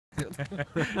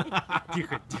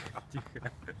Тихо, тихо,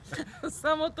 тихо.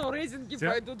 Самото-рейтинги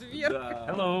пойдут вверх.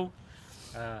 Hello,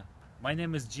 my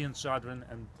name is Jean Chadrin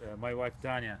and my wife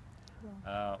Tanya.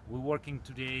 We're working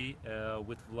today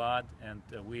with Vlad, and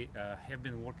we have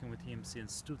been working with him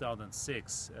since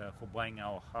 2006 for buying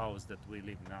our house that we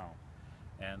live now.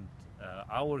 And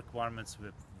our requirements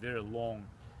were very long.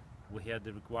 We had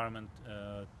the requirement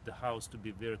the house to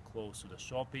be very close to the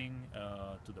shopping,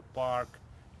 to the park,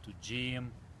 to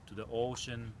gym, to the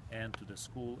ocean, and to the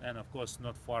school, and of course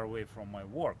not far away from my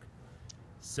work.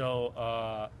 So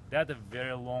that's a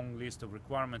very long list of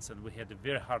requirements, and we had a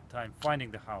very hard time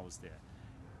finding the house there.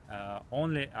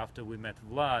 Only after we met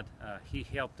Vlad, he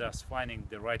helped us finding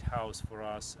the right house for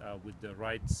us with the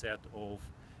right set of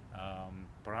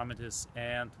parameters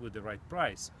and with the right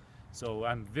price. So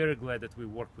I'm very glad that we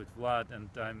worked with Vlad, and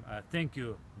thank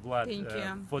you, Vlad,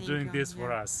 for doing this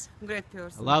for us. Great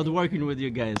person. Loved working with you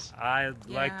guys. I'd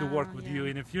like to work with you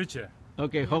in the future.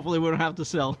 Okay, hopefully we don't have to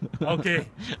sell. Okay.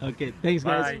 Okay, thanks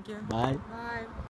guys. Bye. Thank you. Bye. Bye.